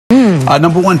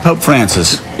Number 1, Pope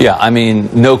Francis. Yeah, I mean,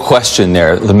 no question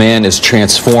there. The man is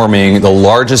transforming the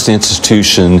largest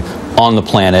institution on the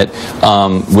planet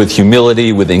with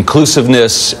humility, with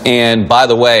inclusiveness, and by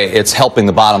the way, it's helping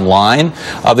the bottom line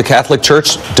of the Catholic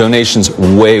Church. Donations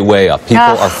way up. People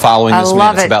are following this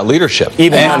man. It's about leadership.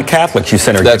 Even non-Catholics, you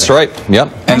said are That's giving. Right.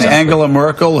 Yep. And Angela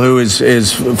Merkel, who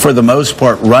is for the most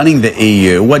part running the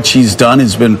EU, what she's done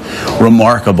has been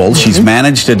remarkable. She's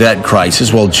managed a debt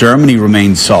crisis while Germany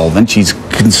remains solvent. She's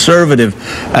conservative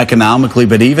economically,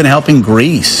 but even helping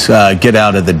Greece get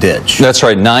out of the ditch. That's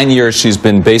right. 9 years she's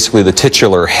been basically the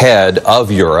titular head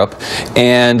of Europe,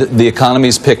 and the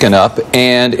economy's picking up,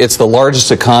 and it's the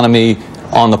largest economy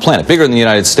on the planet, bigger than the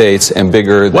United States and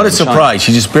bigger than What a surprise.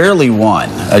 She just barely won.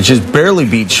 Just barely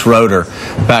beat Schroeder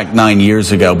back 9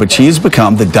 years ago, but she has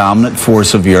become the dominant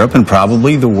force of Europe and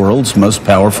probably the world's most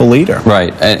powerful leader.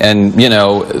 Right, and you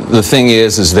know, the thing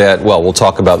is that, well, we'll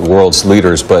talk about the world's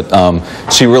leaders, but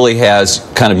she really has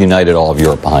kind of united all of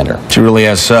Europe behind her. She really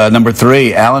has. Number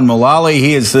 3, Alan Mulally.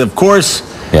 He is, of course,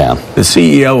 the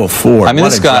CEO of Ford. I mean,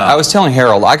 this guy, I was telling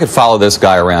Harold, I could follow this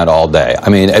guy around all day. I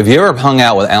mean, have you ever hung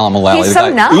out with Alan Mulally? He's the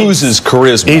so guy oozes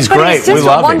charisma. He's great. We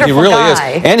love him. He really is.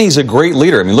 And he's a great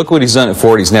leader. I mean, look what he's done at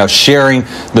Ford. He's now sharing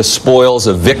the spoils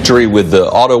of victory with the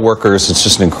auto workers. It's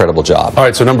just an incredible job. All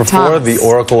right, so number 4, the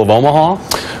Oracle of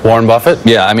Omaha, Warren Buffett.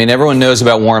 Yeah, I mean, everyone knows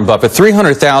about Warren Buffett.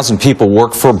 300,000 people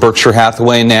work for Berkshire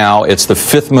Hathaway now. It's the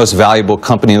 5th most valuable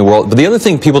company in the world. But the other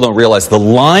thing people don't realize, the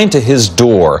line to his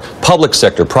door, public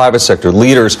sector, private sector,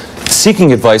 leaders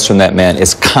seeking advice from that man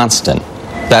is constant.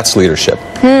 That's leadership.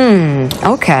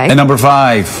 Okay. And number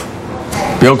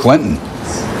 5, Bill Clinton.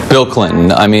 Bill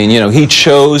Clinton, I mean, you know, he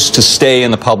chose to stay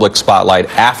in the public spotlight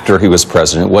after he was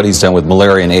president. What he's done with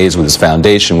malaria and AIDS, with his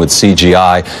foundation, with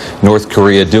CGI, North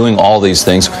Korea, doing all these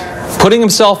things, putting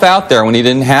himself out there when he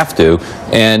didn't have to,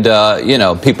 and, you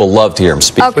know, people love to hear him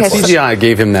speak. But CGI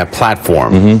gave him that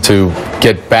platform to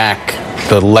get back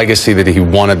the legacy that he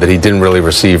wanted, that he didn't really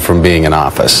receive from being in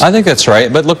office. I think that's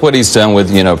right. But look what he's done with,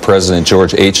 you know, President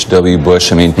George H.W.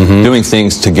 Bush. I mean, doing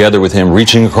things together with him,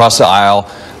 reaching across the aisle.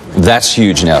 That's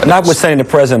huge now. Notwithstanding the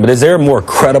president, but is there a more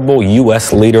credible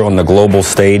U.S. leader on the global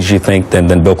stage, you think, than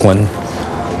Bill Clinton?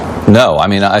 No, I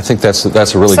mean, I think that's a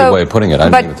really good way of putting it. I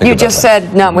didn't even But think you about just that.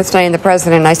 said, notwithstanding the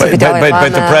president, I see the Dalai Lama.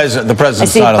 But the president's I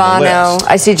see not on the Bono. list.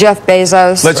 I see Jeff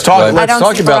Bezos. Let's talk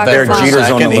about that. Barack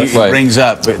Jeter's on the list. He brings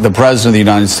up the president of the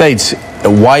United States.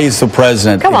 Why is the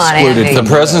president excluded? The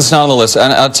president's not on the list.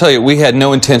 And I'll tell you, we had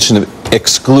no intention of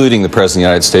excluding the president of the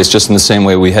United States, just in the same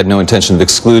way we had no intention of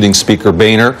excluding Speaker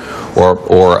Boehner or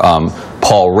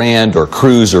Paul Rand or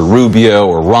Cruz or Rubio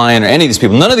or Ryan or any of these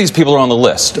people. None of these people are on the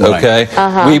list, okay?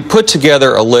 We put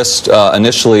together a list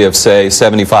initially of, say,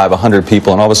 75, 100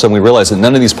 people, and all of a sudden we realized that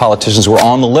none of these politicians were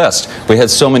on the list. We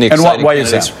had so many exciting And why is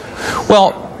that?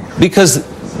 Well, because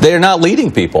they're not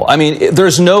leading people. I mean,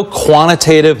 there's no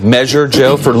quantitative measure,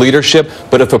 Joe, for leadership,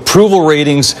 but if approval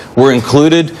ratings were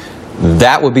included,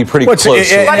 that would be pretty close to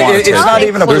it's not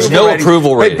even There's no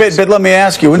approval ratings. But let me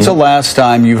ask you, when's the last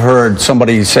time you heard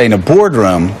somebody say in a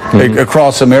boardroom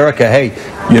across America, hey,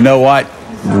 you know what,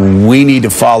 we need to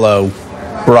follow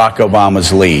Barack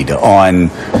Obama's lead on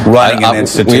running an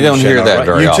institution? We don't hear that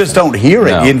very often. You just don't hear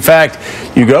it. No. In fact,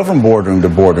 you go from boardroom to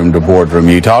boardroom to boardroom,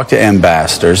 you talk to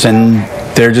ambassadors, and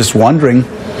they're just wondering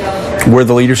where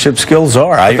the leadership skills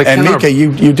are. And Mika,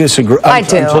 you disagree. I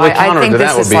do. So the counter to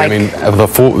that would be, I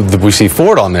mean, we see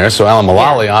Ford on there, so Alan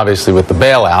Mulally, obviously, with the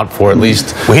bailout for at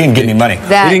least... Well, he didn't get any money. He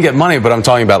didn't get money, but I'm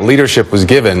talking about leadership was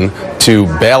given to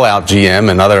bail out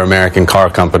GM and other American car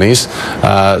companies.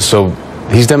 So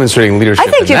he's demonstrating leadership.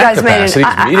 I think you guys made it.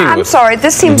 I'm sorry,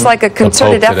 this seems like a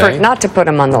concerted effort not to put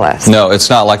him on the list. No, it's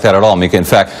not like that at all, Mika. In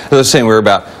fact, as I was saying, we're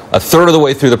about a third of the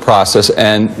way through the process,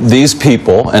 and these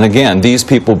people, and again, these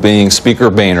people being Speaker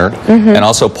Boehner and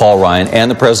also Paul Ryan and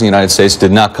the President of the United States,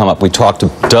 did not come up. We talked to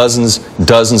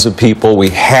dozens of people. We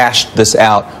hashed this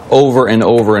out over and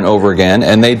over and over again,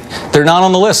 and they're not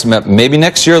on the list. Maybe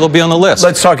next year they'll be on the list.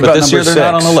 Let's talk about this number year 6.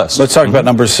 They're not on the list. Let's talk about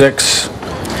number 6.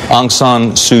 Aung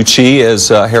San Suu Kyi, as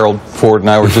Harold Ford and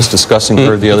I were just discussing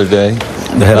her the other day.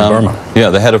 The head of Burma. Yeah,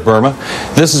 the head of Burma.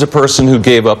 This is a person who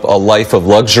gave up a life of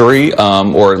luxury,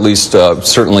 or at least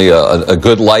certainly a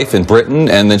good life in Britain,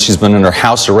 and then she's been under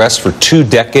house arrest for 2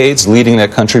 decades, leading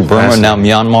that country, Burma, now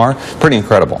Myanmar. Pretty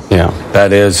incredible. Yeah,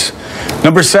 that is.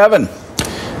 Number 7.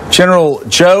 General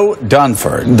Joe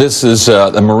Dunford. This is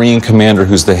a Marine commander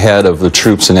who's the head of the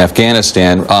troops in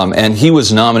Afghanistan, and he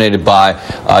was nominated by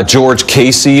George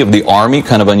Casey of the Army.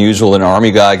 Kind of unusual, an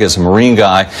Army guy gets a Marine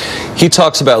guy. He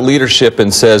talks about leadership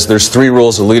and says there's 3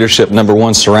 rules of leadership. Number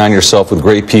 1, surround yourself with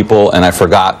great people, and I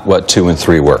forgot what 2 and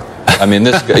 3 were. I mean,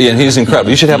 this guy, he's incredible.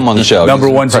 You should have him on the show. Number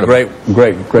one's a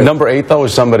great. Number 8, though,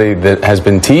 is somebody that has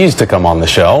been teased to come on the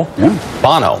show. Yeah.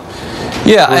 Bono.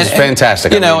 Yeah, He's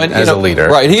fantastic. As a leader,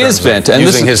 right? He is fantastic.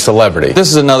 Using his celebrity. This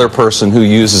is another person who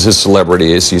uses his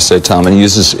celebrity, as you say, Tom, and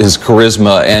uses his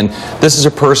charisma. And this is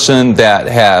a person that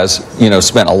has,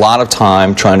 spent a lot of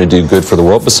time trying to do good for the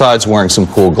world. Besides wearing some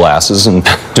cool glasses and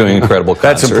doing incredible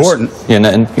concerts. That's important.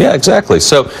 Yeah, exactly.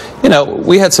 So,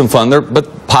 we had some fun there.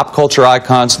 But pop culture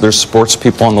icons. There's sports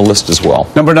people on the list as well.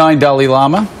 Number 9, Dalai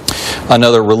Lama.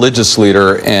 Another religious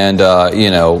leader, and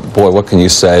boy, what can you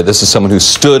say? This is someone who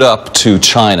stood up to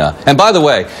China. And by the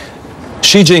way,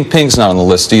 Xi Jinping's not on the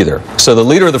list either. So the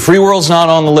leader of the free world's not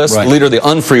on the list. Right. The leader of the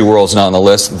unfree world's not on the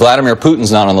list. Vladimir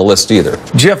Putin's not on the list either.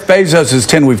 Jeff Bezos is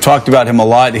 10. We've talked about him a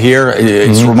lot here.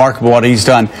 It's remarkable what he's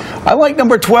done. I like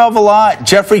number 12 a lot.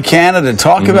 Jeffrey Canada.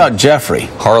 Talk about Jeffrey.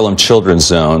 Harlem Children's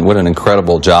Zone. What an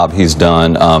incredible job he's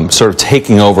done. Sort of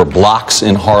taking over blocks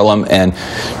in Harlem and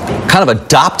kind of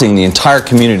adopting the entire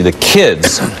community, the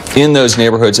kids in those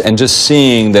neighborhoods, and just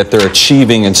seeing that they're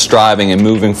achieving and striving and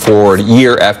moving forward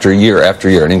year after year after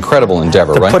year. An incredible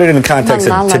endeavor, right? To put it in the context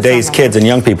of today's kids and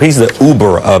young people, he's the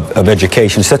Uber of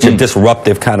education. Such a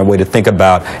disruptive kind of way to think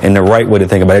about, and the right way to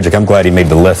think about education. I'm glad he made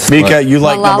the list. Mika, you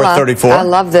like number 34? I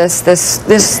love this.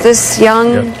 This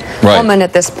young woman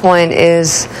at this point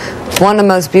is one of the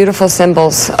most beautiful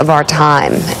symbols of our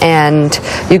time, and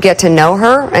you get to know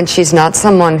her, and she's not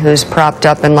someone who's propped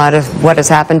up in light of what has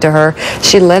happened to her.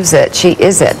 She lives it. She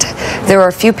is it. There are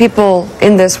a few people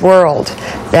in this world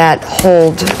that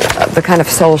hold the kind of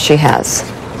soul she has.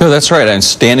 No, that's right. And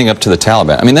standing up to the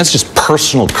Taliban. I mean, that's just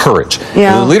personal courage.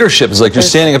 Yeah. The leadership is like you're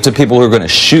standing up to people who are going to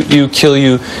shoot you, kill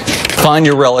you, find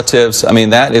your relatives. I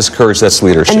mean, that is courage. That's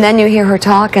leadership. And then you hear her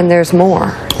talk, and there's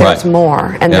more. There's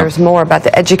more. And there's more about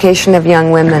the education of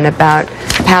young women, about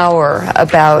power,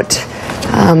 about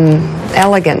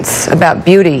elegance, about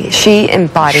beauty. She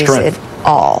embodies it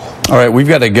all. All right, we've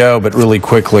got to go, but really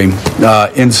quickly,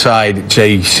 inside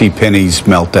J.C.Penney's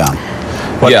meltdown.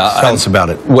 Tell us about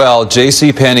it. Well,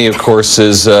 JCPenney, of course,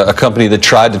 is a company that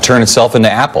tried to turn itself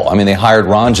into Apple. I mean, they hired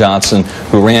Ron Johnson,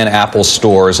 who ran Apple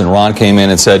stores, and Ron came in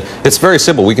and said, it's very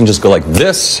simple. We can just go like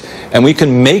this, and we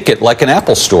can make it like an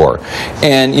Apple store.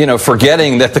 And,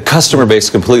 forgetting that the customer base is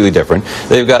completely different.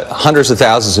 They've got hundreds of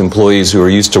thousands of employees who are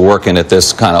used to working at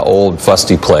this kind of old,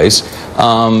 fusty place.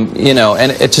 And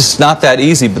it's just not that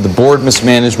easy, but the board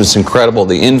mismanagement is incredible.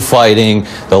 The infighting,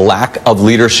 the lack of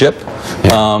leadership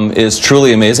is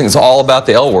truly amazing. It's all about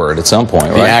the L word at some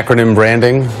point, right? The acronym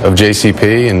branding of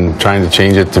JCP and trying to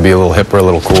change it to be a little hipper, a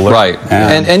little cooler. Right.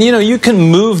 And you can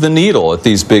move the needle at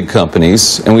these big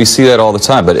companies, and we see that all the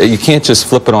time, but you can't just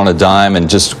flip it on a dime and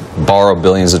just borrow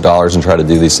billions of dollars and try to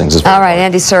do these things. All right,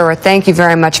 Andy Serwer, thank you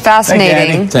very much.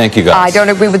 Fascinating. Thank you, guys. I don't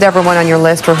agree with everyone on your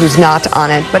list or who's not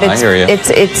on it, but I hear you.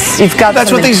 You've got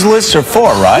That's what these lists are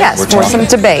for, right? Yes, for some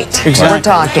debate. Exactly. We're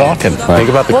talking. Right. Think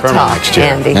about the Colonel next year.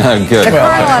 Andy. Good. The Colonel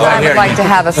and I would like to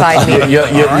have a side meeting.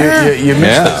 You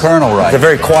missed the Colonel, right? It's a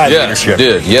very quiet leadership.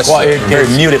 Did. Yes, very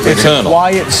muted. It's a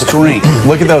quiet strength.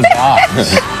 Look at those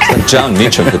eyes. John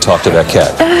Meacham could talk to that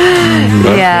cat.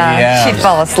 Yeah, she'd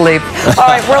fall asleep. All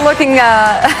right, we're looking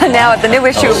now at the new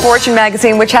issue of Fortune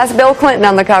magazine, which has Bill Clinton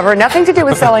on the cover. Nothing to do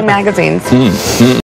with selling magazines.